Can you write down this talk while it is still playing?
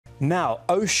Now,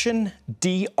 ocean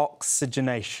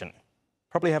deoxygenation.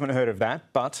 Probably haven't heard of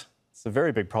that, but it's a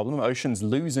very big problem. Oceans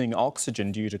losing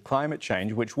oxygen due to climate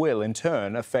change, which will, in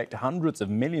turn, affect hundreds of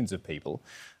millions of people,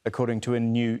 according to a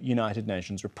new United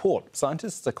Nations report.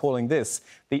 Scientists are calling this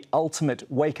the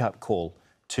ultimate wake-up call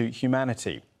to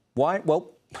humanity. Why?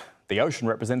 Well, the ocean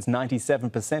represents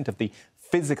 97% of the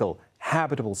physical,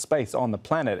 habitable space on the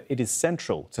planet. It is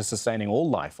central to sustaining all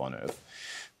life on Earth.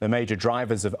 The major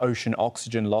drivers of ocean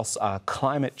oxygen loss are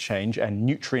climate change and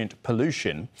nutrient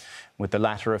pollution, with the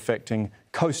latter affecting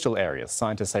coastal areas.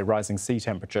 Scientists say rising sea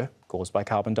temperature, caused by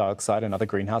carbon dioxide and other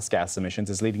greenhouse gas emissions,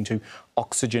 is leading to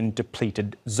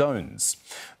oxygen-depleted zones.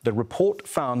 The report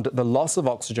found the loss of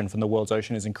oxygen from the world's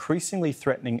ocean is increasingly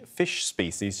threatening fish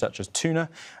species such as tuna,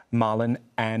 marlin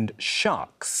and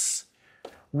sharks.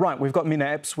 Right, we've got Minna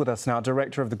Epps with us now,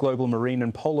 Director of the Global Marine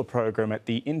and Polar Programme at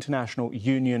the International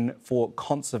Union for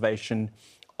Conservation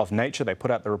of Nature. They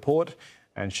put out the report,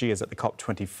 and she is at the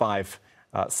COP25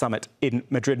 summit in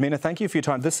Madrid. Minna, thank you for your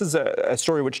time. This is a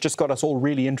story which just got us all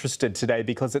really interested today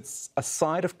because it's a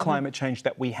side of climate change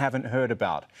that we haven't heard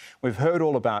about. We've heard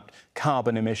all about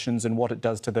carbon emissions and what it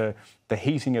does to the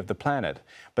heating of the planet,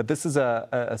 but this is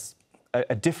a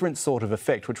different sort of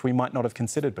effect which we might not have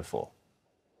considered before.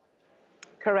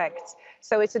 Correct.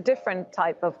 So it's a different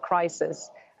type of crisis.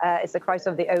 It's the crisis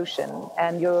of the ocean.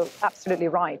 And you're absolutely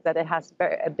right that it has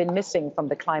been missing from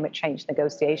the climate change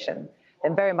negotiation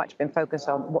and very much been focused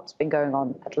on what's been going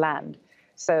on at land.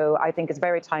 So I think it's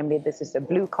very timely. This is a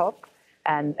blue COP.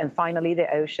 And finally,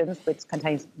 the oceans, which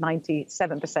contains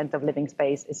 97% of living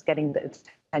space, is getting the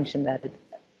attention that it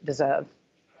deserves.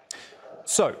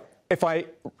 So if I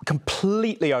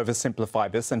completely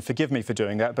oversimplify this, and forgive me for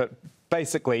doing that, but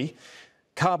basically,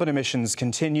 carbon emissions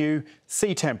continue,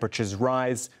 sea temperatures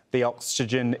rise, the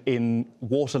oxygen in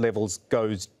water levels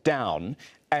goes down,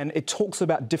 and it talks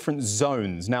about different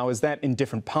zones. Now, is that in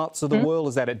different parts of the world?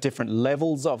 Is that at different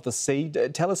levels of the sea?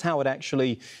 Tell us how it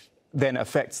actually then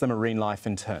affects the marine life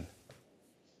in turn.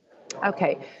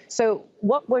 OK, so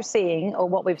what we're seeing, or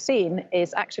what we've seen,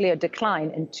 is actually a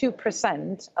decline in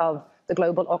 2% of the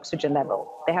global oxygen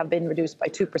level. They have been reduced by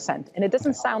 2%, and it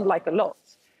doesn't sound like a lot.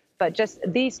 But just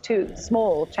these two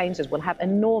small changes will have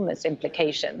enormous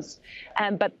implications.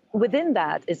 But within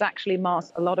that is actually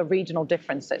masked a lot of regional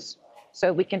differences.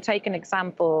 So we can take an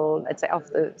example, let's say, off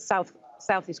the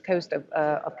southeast coast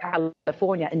of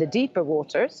California in the deeper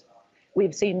waters.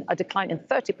 We've seen a decline in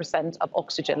 30% of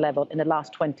oxygen level in the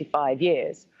last 25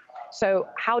 years. So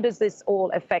how does this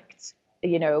all affect,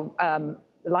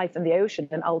 life in the ocean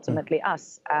and ultimately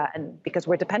us? And because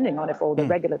we're depending on it for all the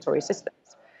regulatory systems.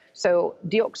 So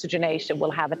deoxygenation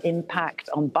will have an impact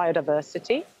on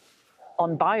biodiversity,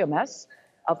 on biomass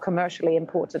of commercially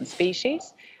important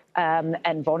species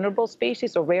and vulnerable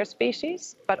species or rare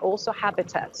species, but also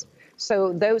habitats.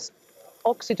 So those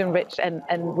oxygen-rich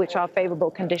and which are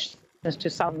favorable conditions to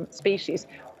some species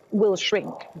will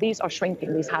shrink. These are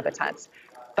shrinking, these habitats.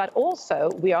 But also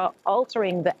we are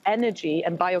altering the energy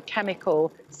and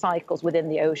biochemical cycles within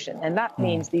the ocean. And that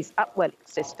means these upwelling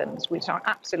systems, which are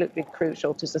absolutely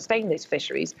crucial to sustain these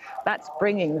fisheries, that's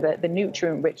bringing the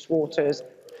nutrient-rich waters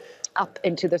up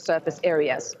into the surface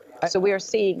areas. So we are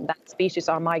seeing that species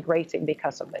are migrating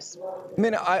because of this.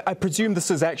 Minna, I presume this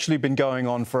has actually been going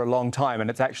on for a long time, and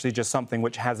it's actually just something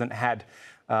which hasn't had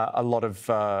a lot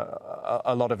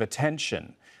of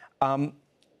attention.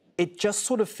 It just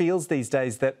sort of feels these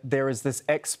days that there is this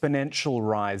exponential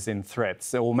rise in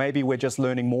threats, or maybe we're just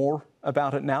learning more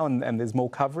about it now and there's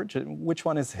more coverage. Which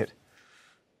one is it?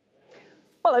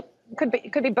 Well,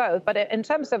 it could be both. But in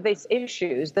terms of these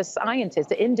issues, the scientists,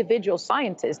 the individual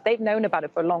scientists, they've known about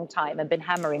it for a long time and been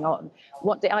hammering on.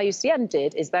 What the IUCN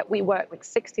did is that we worked with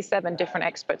 67 different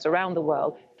experts around the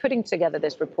world, putting together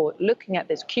this report, looking at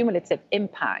this cumulative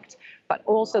impact, but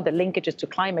also the linkages to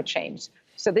climate change.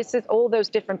 So this is all those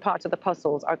different parts of the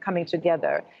puzzles are coming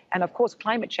together. And of course,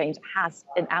 climate change has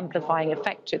an amplifying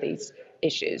effect to these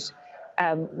issues.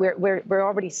 We're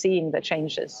already seeing the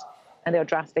changes, and they're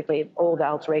drastically all the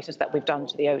alterations that we've done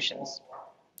to the oceans.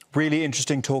 Really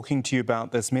interesting talking to you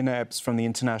about this. Minna Epps from the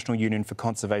International Union for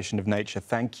Conservation of Nature.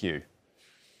 Thank you.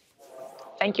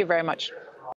 Thank you very much.